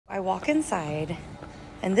I walk inside,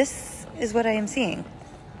 and this is what I am seeing.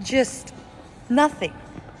 Just nothing.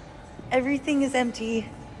 Everything is empty.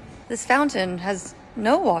 This fountain has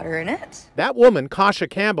no water in it. That woman, Kasha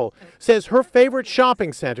Campbell, says her favorite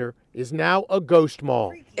shopping center is now a ghost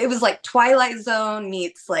mall. It was like Twilight Zone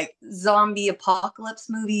meets like zombie apocalypse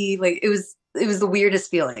movie. Like it was the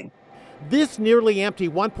weirdest feeling. This nearly empty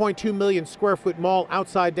 1.2 million square foot mall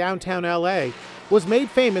outside downtown LA was made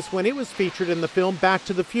famous when it was featured in the film Back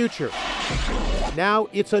to the Future. Now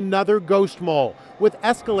it's another ghost mall with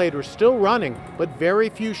escalators still running, but very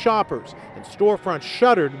few shoppers, and storefronts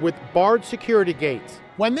shuttered with barred security gates.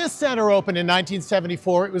 When this center opened in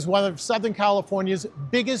 1974, it was one of Southern California's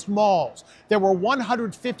biggest malls. There were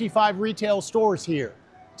 155 retail stores here.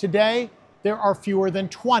 Today, there are fewer than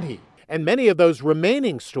 20. And many of those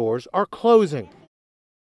remaining stores are closing.